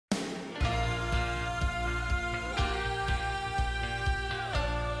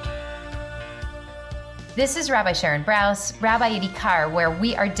This is Rabbi Sharon Brous, Rabbi at Ikar, where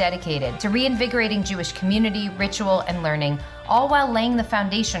we are dedicated to reinvigorating Jewish community, ritual, and learning, all while laying the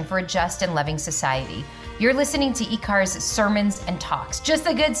foundation for a just and loving society. You're listening to Ikar's sermons and talks, just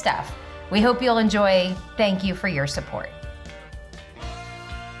the good stuff. We hope you'll enjoy. Thank you for your support.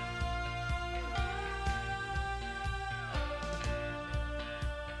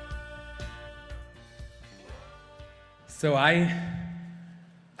 So I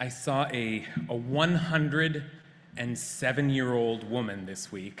saw a 107-year-old woman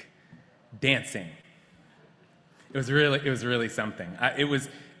this week dancing. It was really something. It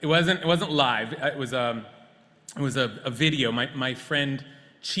wasn't live. It was a video. My friend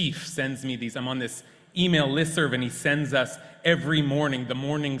Chief sends me these. I'm on this email listserv, and he sends us every morning the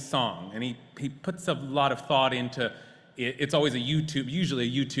morning song, and he puts a lot of thought into it. It's always usually a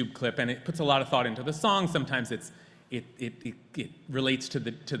YouTube clip, and it puts a lot of thought into the song. Sometimes it relates to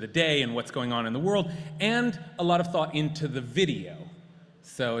the day and what's going on in the world, and a lot of thought into the video.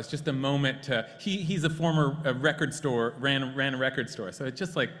 So it's just a moment to, he's a former record store, ran a record store, so it's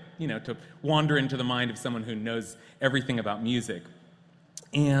just like, to wander into the mind of someone who knows everything about music.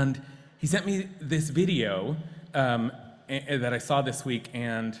 And he sent me this video that I saw this week,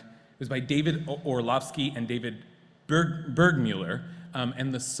 and it was by David Orlovsky and David Bergmuller,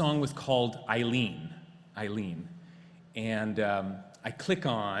 and the song was called Eileen. And I click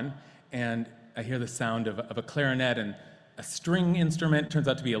on, and I hear the sound of a clarinet and a string instrument. Turns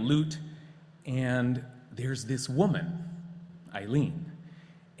out to be a lute. And there's this woman, Eileen,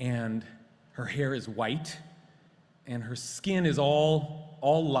 and her hair is white, and her skin is all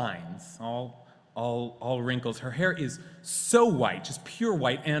lines, all wrinkles. Her hair is so white, just pure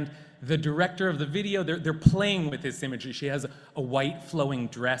white. And the director of the video, they're playing with this imagery. She has a white flowing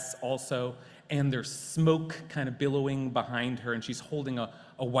dress also, and there's smoke kind of billowing behind her, and she's holding a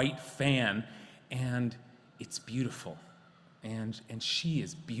white fan, and it's beautiful, and she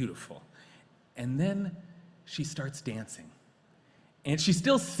is beautiful. And then she starts dancing, and she's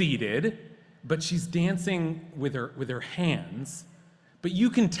still seated, but she's dancing with her hands, but you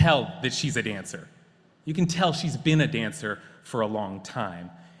can tell that she's a dancer. You can tell she's been a dancer for a long time,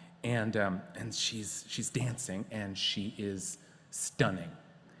 and she's dancing, and she is stunning.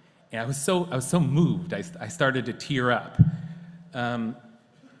 And I was so moved. I started to tear up. The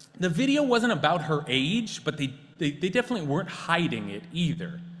video wasn't about her age, but they definitely weren't hiding it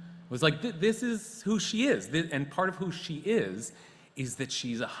either. It was like, this is who she is. And part of who she is that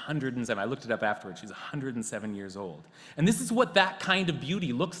she's 107. I looked it up afterwards. She's 107 years old. And this is what that kind of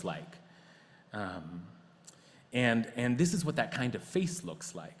beauty looks like. And this is what that kind of face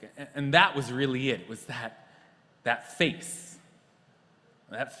looks like. And that was really it. It was that face.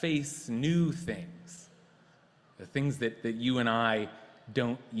 That face knew things, the things that you and I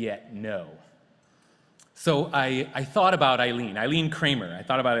don't yet know. So I thought about Eileen Kramer. I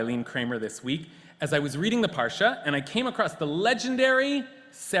thought about Eileen Kramer this week as I was reading the Parsha, and I came across the legendary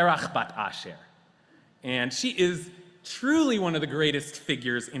Serach bat Asher. And she is truly one of the greatest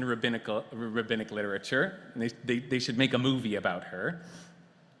figures in rabbinic literature. And they should make a movie about her.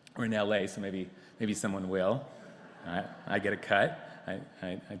 We're in LA, so maybe someone will. I get a cut.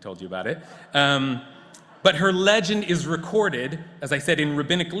 I told you about it. But her legend is recorded, as I said, in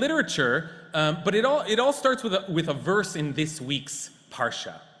rabbinic literature, but it all starts with a verse in this week's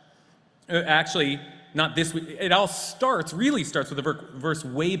Parsha. Actually, not this week. It all really starts with a verse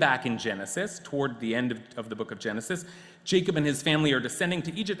way back in Genesis, toward the end of the book of Genesis. Jacob and his family are descending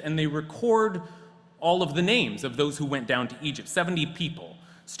to Egypt, and they record all of the names of those who went down to Egypt, 70 people,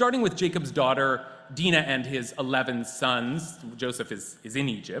 starting with Jacob's daughter Dinah and his 11 sons. Joseph is in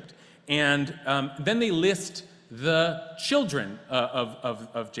Egypt. And then they list the children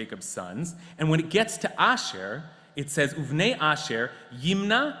of Jacob's sons. And when it gets to Asher, it says, Uvnei Asher,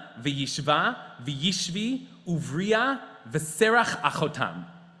 Yimna, V'yishva, V'yishvi, Uvriah, V'serach achotam.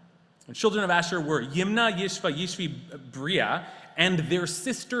 The children of Asher were Yimna, Yishva, Yishvi, Bria, and their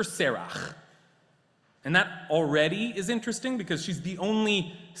sister Serach. And that already is interesting because she's the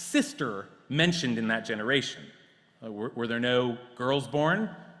only sister mentioned in that generation. Were there no girls born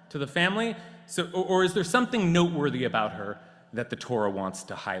to the family? Or is there something noteworthy about her that the Torah wants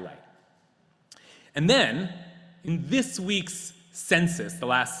to highlight? And then, in this week's census, the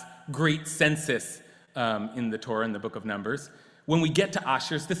last great census in the Torah, in the book of Numbers, when we get to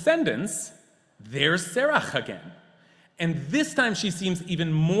Asher's descendants, there's Serach again. And this time she seems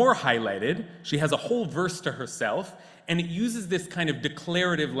even more highlighted. She has a whole verse to herself, and it uses this kind of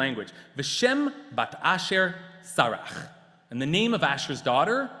declarative language. V'shem bat Asher Sarach. And the name of Asher's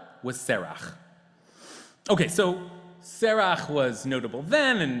daughter was Serach. Okay, so Serach was notable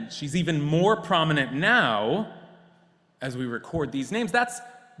then, and she's even more prominent now as we record these names.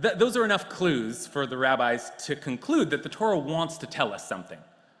 Those are enough clues for the rabbis to conclude that the Torah wants to tell us something,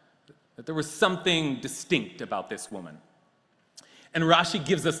 that there was something distinct about this woman. And Rashi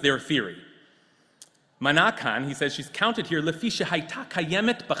gives us their theory. Manakan, he says she's counted here, lefi shehaita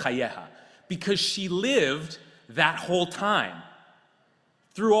kayemet b'chayeha, because she lived that whole time.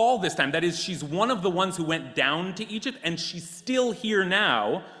 Through all this time, that is, she's one of the ones who went down to Egypt, and she's still here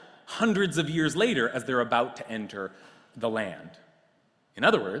now, hundreds of years later, as they're about to enter the land. In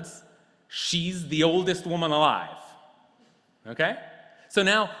other words, she's the oldest woman alive. Okay? So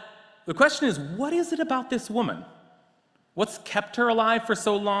now, the question is, what is it about this woman? What's kept her alive for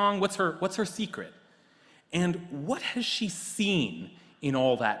so long? What's her secret? And what has she seen in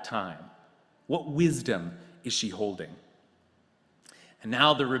all that time? What wisdom is she holding? And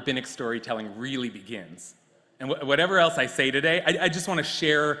now the rabbinic storytelling really begins. And whatever else I say today, I just want to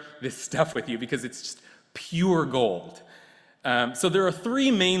share this stuff with you because it's just pure gold. So there are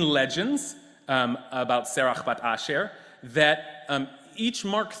three main legends about Serach bat Asher that each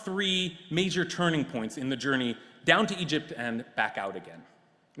mark three major turning points in the journey down to Egypt and back out again.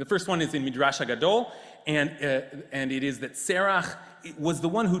 The first one is in Midrash HaGadol, and it is that Serach was the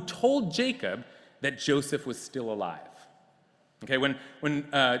one who told Jacob that Joseph was still alive. Okay,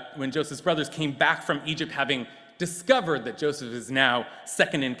 when Joseph's brothers came back from Egypt, having discovered that Joseph is now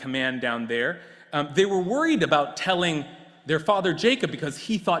second in command down there, they were worried about telling their father Jacob, because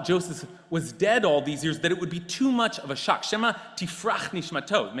he thought Joseph was dead all these years, that it would be too much of a shock. Shema tifrach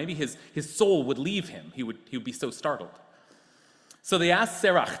nishmato. Maybe his soul would leave him. He would be so startled. So they asked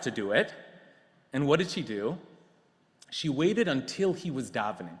Serach to do it. And what did she do? She waited until he was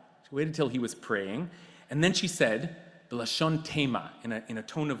davening. She waited until he was praying. And then she said, b'lashon tema, in a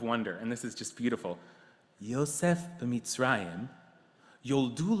tone of wonder. And this is just beautiful. Yosef b'mitzrayim,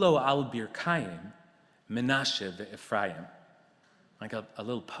 yoldu lo al birkayim, Menashe ve'Ephraim. Like a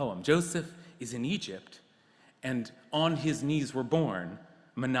little poem. Joseph is in Egypt, and on his knees were born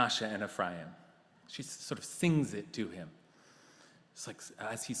Menashe and Ephraim. She sort of sings it to him. It's like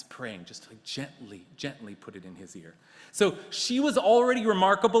as he's praying, just like gently put it in his ear. So she was already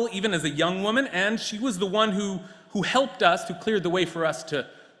remarkable even as a young woman, and she was the one who helped us, who cleared the way for us to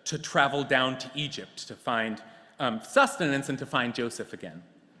travel down to Egypt to find sustenance and to find Joseph again.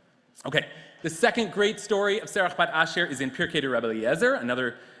 Okay, the second great story of Serach bat Asher is in Pirkei de Rabbi Eliezer,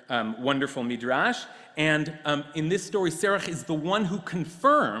 another wonderful midrash. And in this story, Serach is the one who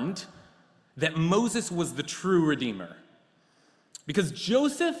confirmed that Moses was the true redeemer. Because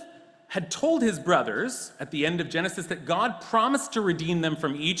Joseph had told his brothers at the end of Genesis that God promised to redeem them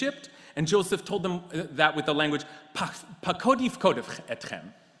from Egypt, and Joseph told them that with the language, pakod yifkod etchem.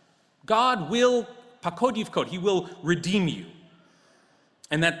 God will, pakod yifkod, he will redeem you.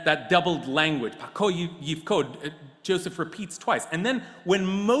 And that doubled language, pakod yifkod, Joseph repeats twice. And then when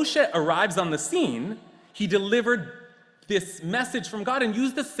Moshe arrives on the scene, he delivered this message from God and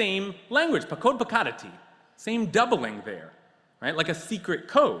used the same language, pakod pakadati, same doubling there, right? Like a secret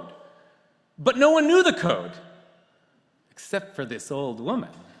code. But no one knew the code, except for this old woman.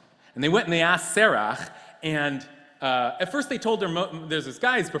 And they went and they asked Serach, and at first they told her, there's this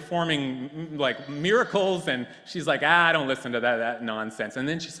guy who's performing like miracles, and she's like, I don't listen to that nonsense. And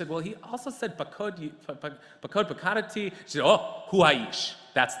then she said, well, he also said, pakod pakadati. She said, oh, hu haish.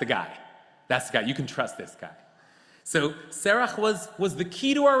 That's the guy. That's the guy. You can trust this guy. So Serach was the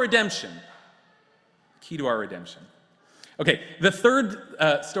key to our redemption. Key to our redemption. Okay, the third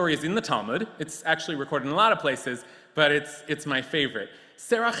story is in the Talmud. It's actually recorded in a lot of places, but it's my favorite.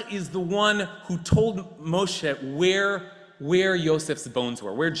 Serach is the one who told Moshe where Joseph's bones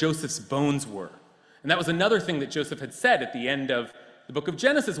were, where Joseph's bones were. And that was another thing that Joseph had said at the end of the book of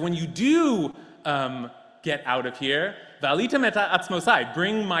Genesis. When you do get out of here, v'alitem et atzmosai,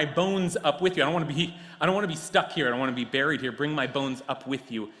 bring my bones up with you. I don't want to be stuck here. I don't want to be buried here. Bring my bones up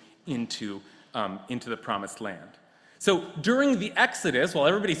with you into the promised land. So during the Exodus, while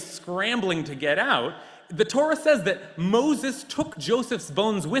everybody's scrambling to get out, the Torah says that Moses took Joseph's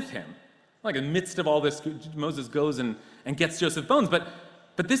bones with him. Like in the midst of all this, Moses goes and gets Joseph's bones. But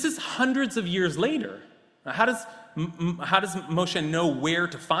this is hundreds of years later. How does Moshe know where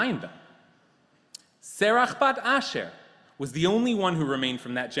to find them? Serach bat Asher was the only one who remained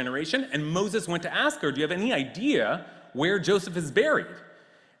from that generation, and Moses went to ask her, do you have any idea where Joseph is buried?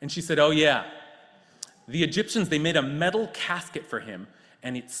 And she said, oh yeah. The Egyptians, they made a metal casket for him,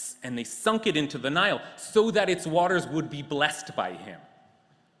 and they sunk it into the Nile so that its waters would be blessed by him.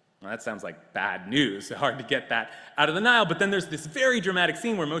 Well, that sounds like bad news. Hard to get that out of the Nile. But then there's this very dramatic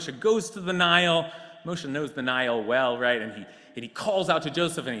scene where Moshe goes to the Nile, Moshe knows the Nile well, right? And he calls out to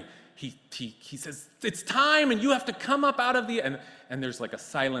Joseph, and he says, it's time, and you have to come up out of the... And there's like a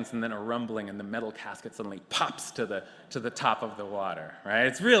silence and then a rumbling, and the metal casket suddenly pops to the top of the water, right?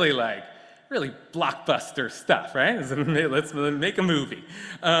 It's really blockbuster stuff, right? Let's make a movie.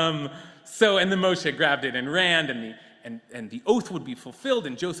 And then Moshe grabbed it and ran, and the oath would be fulfilled,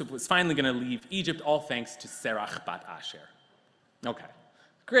 and Joseph was finally going to leave Egypt, all thanks to Serach bat Asher. Okay,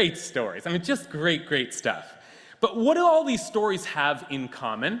 great stories. I mean, just great stuff. But what do all these stories have in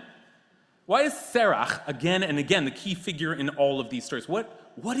common? Why is Serach, again and again, the key figure in all of these stories?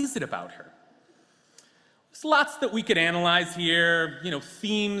 What is it about her? There's lots that we could analyze here,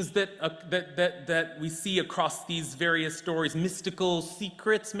 themes that we see across these various stories, mystical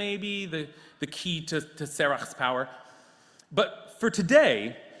secrets maybe, the key to Serach's power. But for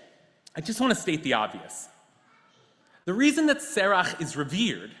today, I just want to state the obvious. The reason that Serach is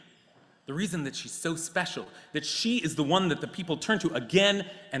revered, the reason that she's so special, that she is the one that the people turn to again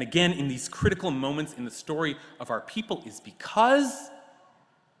and again in these critical moments in the story of our people, is because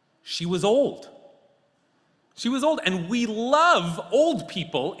she was old. She was old, and we love old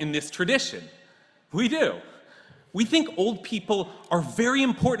people in this tradition. We do. We think old people are very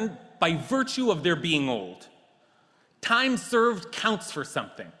important by virtue of their being old. Time served counts for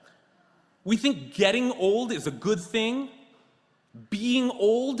something. We think getting old is a good thing, being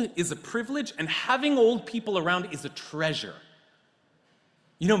old is a privilege, and having old people around is a treasure.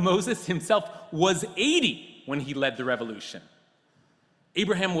 Moses himself was 80 when he led the revolution.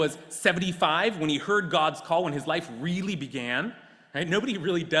 Abraham was 75 when he heard God's call, when his life really began. Right? Nobody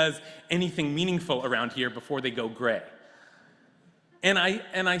really does anything meaningful around here before they go gray. And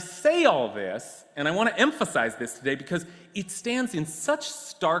I say all this, and I want to emphasize this today because it stands in such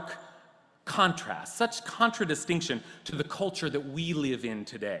stark contrast, such contradistinction to the culture that we live in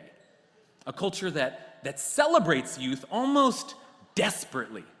today. A culture that celebrates youth almost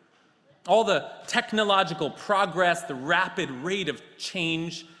desperately. All the technological progress, the rapid rate of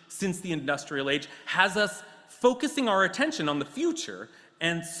change since the industrial age has us focusing our attention on the future,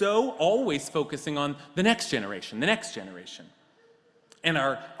 and so always focusing on the next generation. And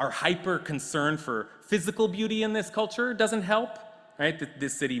our hyper concern for physical beauty in this culture doesn't help, right?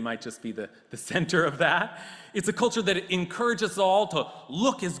 This city might just be the center of that. It's a culture that encourages us all to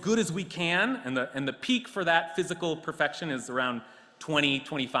look as good as we can, and the peak for that physical perfection is around 20,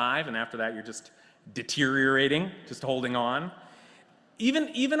 25, and after that you're just deteriorating, just holding on.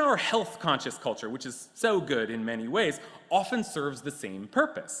 Even our health-conscious culture, which is so good in many ways, often serves the same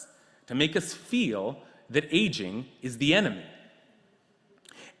purpose, to make us feel that aging is the enemy.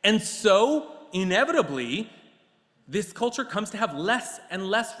 And so, inevitably, this culture comes to have less and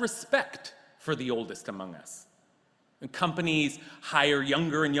less respect for the oldest among us. And companies hire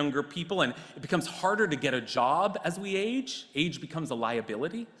younger and younger people, and it becomes harder to get a job as we age. Age becomes a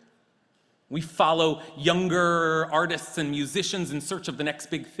liability. We follow younger artists and musicians in search of the next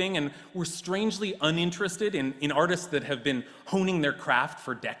big thing, and we're strangely uninterested in artists that have been honing their craft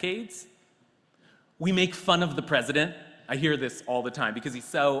for decades. We make fun of the president. I hear this all the time because he's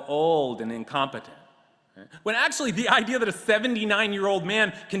so old and incompetent. When actually the idea that a 79-year-old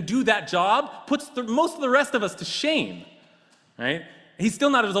man can do that job puts most of the rest of us to shame, right? He's still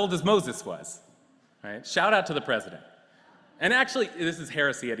not as old as Moses was, right? Shout out to the president. And actually, this is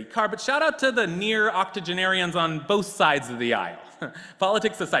heresy at Ikar, but shout out to the near octogenarians on both sides of the aisle.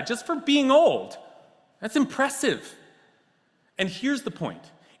 Politics aside, just for being old. That's impressive. And here's the point.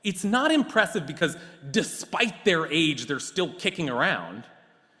 It's not impressive because despite their age, they're still kicking around.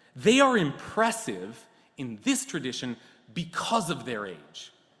 They are impressive in this tradition because of their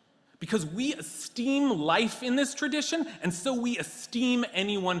age. Because we esteem life in this tradition, and so we esteem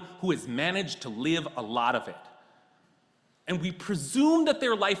anyone who has managed to live a lot of it. And we presume that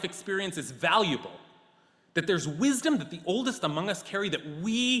their life experience is valuable, that there's wisdom that the oldest among us carry that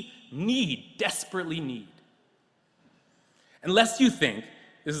we need, desperately need. Unless you think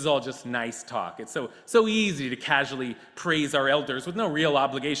this is all just nice talk. It's so easy to casually praise our elders with no real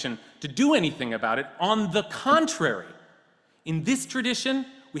obligation to do anything about it. On the contrary, in this tradition,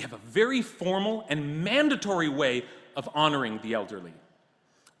 we have a very formal and mandatory way of honoring the elderly.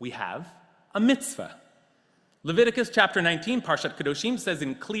 We have a mitzvah. Leviticus chapter 19, Parshat Kedoshim, says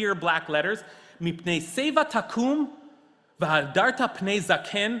in clear black letters, Mipnei seva takum v'hadarta pnei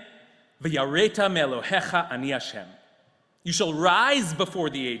zaken v'yareta me'elohecha ani Hashem. You shall rise before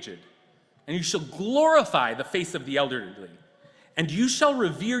the aged, and you shall glorify the face of the elderly, and you shall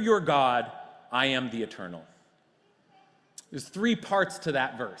revere your God. I am the Eternal. There's 3 parts to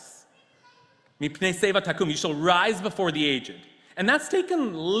that verse. Mipnei seva takum, you shall rise before the aged. And that's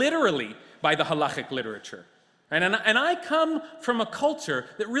taken literally by the halachic literature. Right? And I come from a culture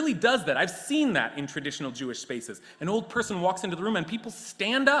that really does that. I've seen that in traditional Jewish spaces. An old person walks into the room and people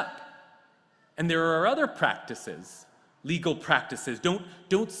stand up. And there are other practices, legal practices.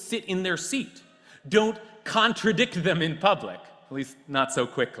 Don't sit in their seat. Don't contradict them in public, at least not so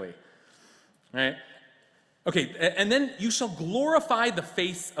quickly. Right? Okay, and then you shall glorify the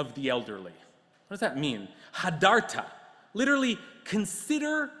face of the elderly. What does that mean? Hadarta. Literally,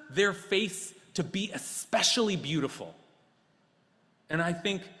 consider their face to be especially beautiful. And I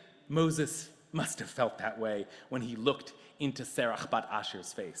think Moses must have felt that way when he looked into Serah bat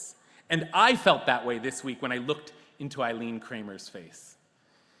Asher's face. And I felt that way this week when I looked into Eileen Kramer's face.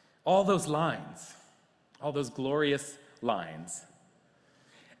 All those lines, all those glorious lines.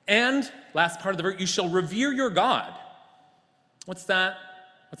 And, last part of the verse, you shall revere your God. What's that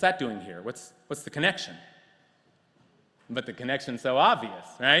doing here? What's the connection? But the connection's so obvious,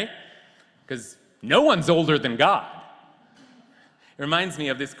 right? Because no one's older than God. It reminds me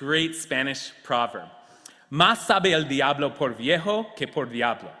of this great Spanish proverb. Más sabe el diablo por viejo que por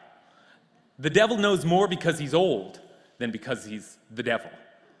diablo. The devil knows more because he's old than because he's the devil.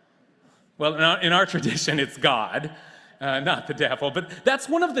 Well, in our tradition, it's God, not the devil. But that's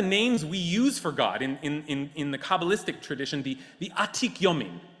one of the names we use for God in the Kabbalistic tradition, the Atik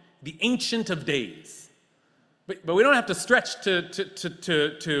Yomin, the Ancient of Days. But we don't have to stretch to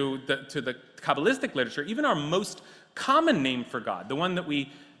the Kabbalistic literature. Even our most common name for God, the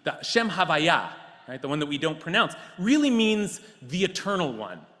Shem Havaya, right, the one that we don't pronounce, really means the eternal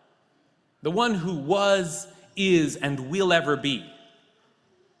one, the one who was, is, and will ever be.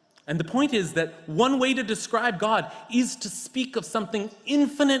 And the point is that one way to describe God is to speak of something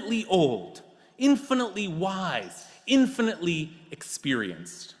infinitely old, infinitely wise, infinitely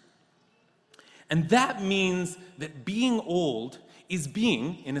experienced. And that means that being old is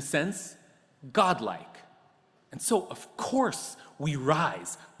being, in a sense, godlike. And so, of course, we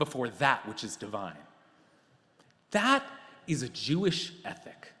rise before that which is divine. That is a Jewish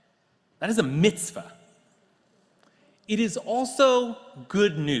ethic. That is a mitzvah. It is also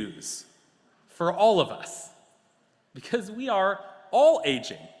good news for all of us, because we are all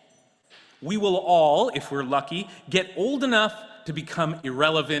aging. We will all, if we're lucky, get old enough to become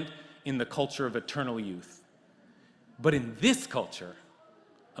irrelevant in the culture of eternal youth. But in this culture,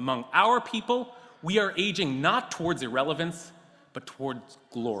 among our people, we are aging not towards irrelevance, but towards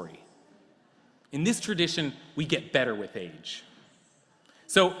glory. In this tradition, we get better with age.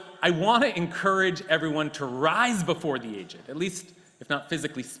 So I want to encourage everyone to rise before the aged, at least if not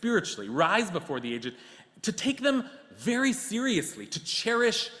physically, spiritually, rise before the aged, to take them very seriously, to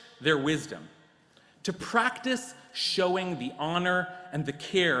cherish their wisdom, to practice showing the honor and the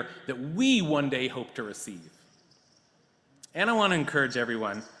care that we one day hope to receive. And I want to encourage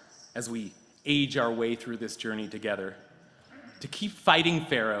everyone, as we age our way through this journey together, to keep fighting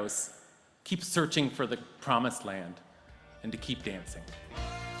pharaohs, keep searching for the promised land, and to keep dancing.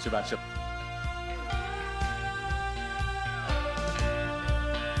 Shabbat Shalom.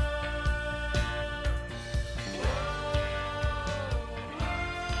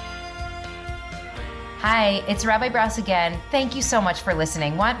 Hi, it's Rabbi Brous again. Thank you so much for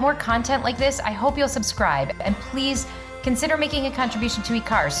listening. Want more content like this? I hope you'll subscribe. And please consider making a contribution to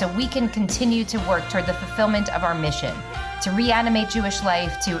Ikar so we can continue to work toward the fulfillment of our mission, to reanimate Jewish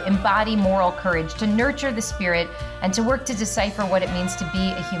life, to embody moral courage, to nurture the spirit, and to work to decipher what it means to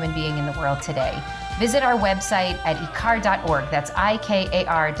be a human being in the world today. Visit our website at ikar.org. That's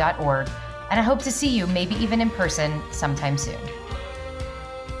IKAR.org. And I hope to see you, maybe even in person, sometime soon.